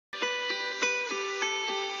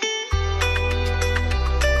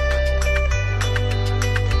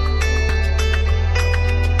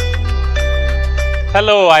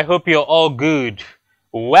Hello, I hope you're all good.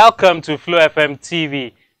 Welcome to Flow FM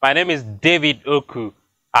TV. My name is David Oku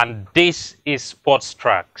and this is Sports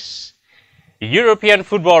Tracks. European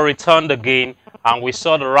football returned again and we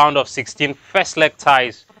saw the round of 16 first leg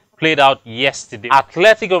ties played out yesterday.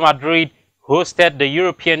 Atletico Madrid hosted the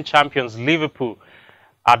European champions Liverpool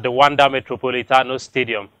at the Wanda Metropolitano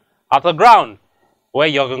Stadium at a ground where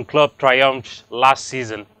Jurgen Klopp triumphed last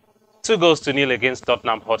season 2-0 against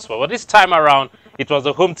Tottenham Hotspur. But this time around, it was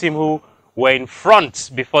the home team who were in front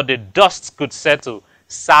before the dust could settle.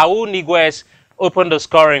 Saúl Ñíguez opened the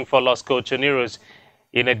scoring for Los Colchoneros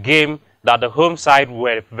in a game that the home side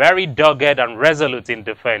were very dogged and resolute in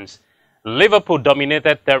defense. Liverpool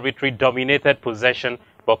dominated territory, dominated possession,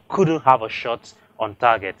 but couldn't have a shot on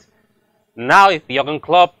target. Now, if Jurgen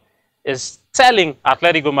Klopp is telling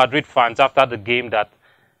Atletico Madrid fans after the game that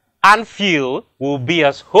Anfield will be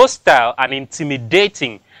as hostile and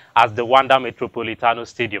intimidating as the Wanda Metropolitano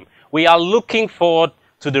Stadium. We are looking forward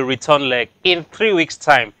to the return leg in 3 weeks'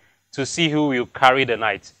 time to see who will carry the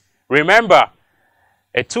night. Remember,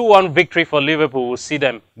 a 2-1 victory for Liverpool will see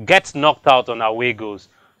them get knocked out on away goals.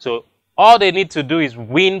 So all they need to do is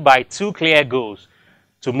win by 2 clear goals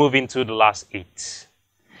to move into the last 8.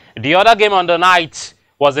 The other game on the night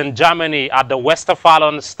was in Germany at the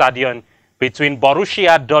Westfalen Stadion between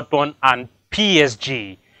Borussia Dortmund and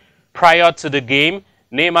PSG. Prior to the game,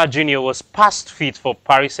 Neymar Jr. was past fit for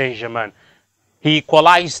Paris Saint-Germain. He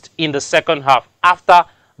equalized in the second half after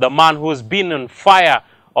the man who's been on fire,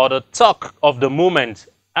 or the talk of the moment,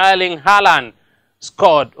 Erling Haaland,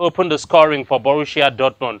 opened the scoring for Borussia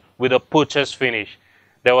Dortmund with a poacher's finish.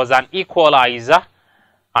 There was an equalizer,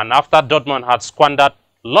 and after Dortmund had squandered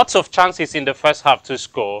lots of chances in the first half to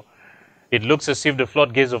score, it looks as if the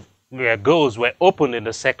floodgates of goals were opened in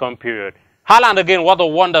the second period. Haaland again, what a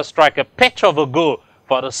wonder strike, a picture of a goal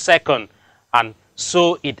for the second, and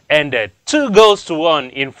so it ended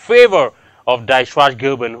 2-1 in favor of Die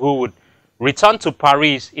Schwarz-Gelben, who would return to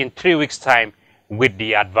Paris in 3 weeks' time with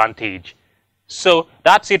the advantage. So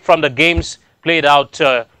that's it from the games played out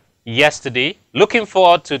yesterday. Looking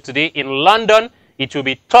forward to today in London. It will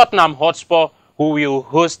be Tottenham Hotspur who will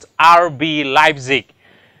host RB Leipzig.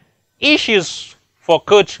 Issues for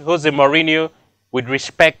coach Jose Mourinho with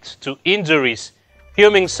respect to injuries.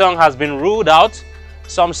 Heung-min Son has been ruled out.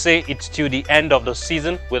 Some say it's till the end of the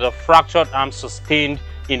season with a fractured arm sustained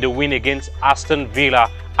in the win against Aston Villa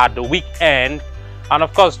at the weekend. And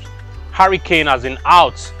of course, Harry Kane has been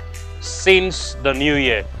out since the new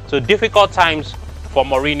year. So difficult times for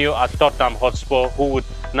Mourinho at Tottenham Hotspur, who would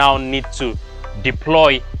now need to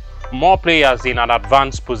deploy more players in an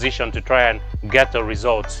advanced position to try and get a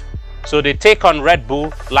result. So they take on Red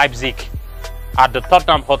Bull Leipzig at the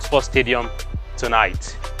Tottenham Hotspur Stadium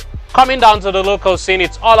tonight. Coming down to the local scene,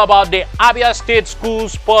 it's all about the Abia State School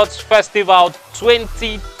Sports Festival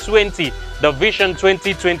 2020, the Vision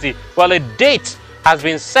 2020. Well, a date has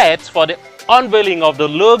been set for the unveiling of the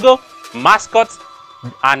logo, mascot,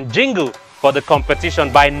 and jingle for the competition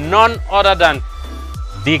by none other than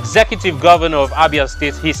the Executive Governor of Abia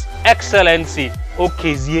State, His Excellency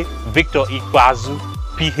Okezie Victor Ikpeazu,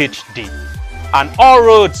 PhD. And all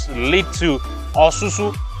roads lead to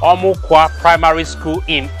Osusu Omukwa Primary School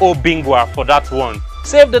in Obingwa for that one.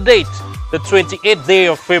 Save the date, the 28th day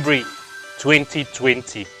of February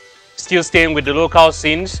 2020. Still staying with the local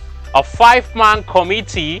scenes, a 5-man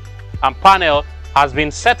committee and panel has been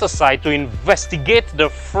set aside to investigate the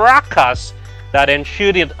fracas that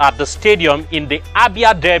ensued at the stadium in the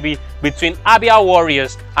Abia Derby between Abia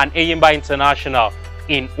Warriors and Enyimba International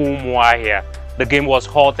in Umuahia. The game was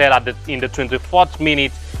halted in the 24th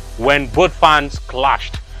minute when both fans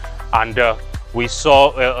clashed, and we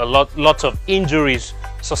saw a lot of injuries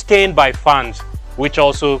sustained by fans, which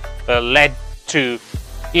also led to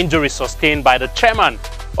injuries sustained by the chairman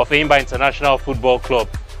of Enyimba International Football Club,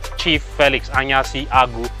 Chief Felix Anyasi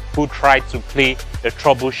Agu, who tried to play a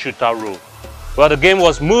troubleshooter role. Well, the game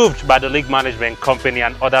was moved by the league management company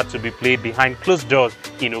and ordered to be played behind closed doors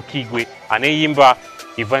in Okigwe, and Enyimba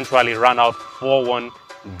eventually ran out 4-1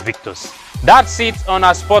 victors. That's it on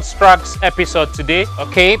our Sports Tracks episode today.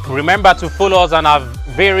 Okay, remember to follow us on our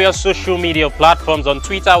various social media platforms. On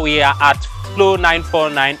Twitter, we are at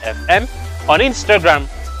Flow949FM. On Instagram,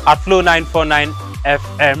 at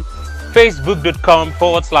Flow949FM.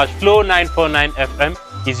 Facebook.com/Flow949FM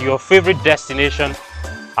is your favorite destination.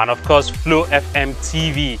 And of course, Flow FM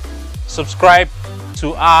TV. Subscribe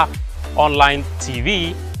to our online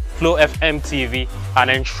TV, Flow FM TV, and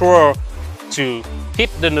ensure to hit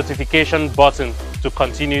the notification button to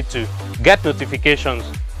continue to get notifications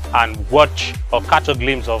and watch or catch a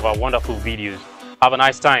glimpse of our wonderful videos. Have a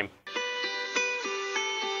nice time.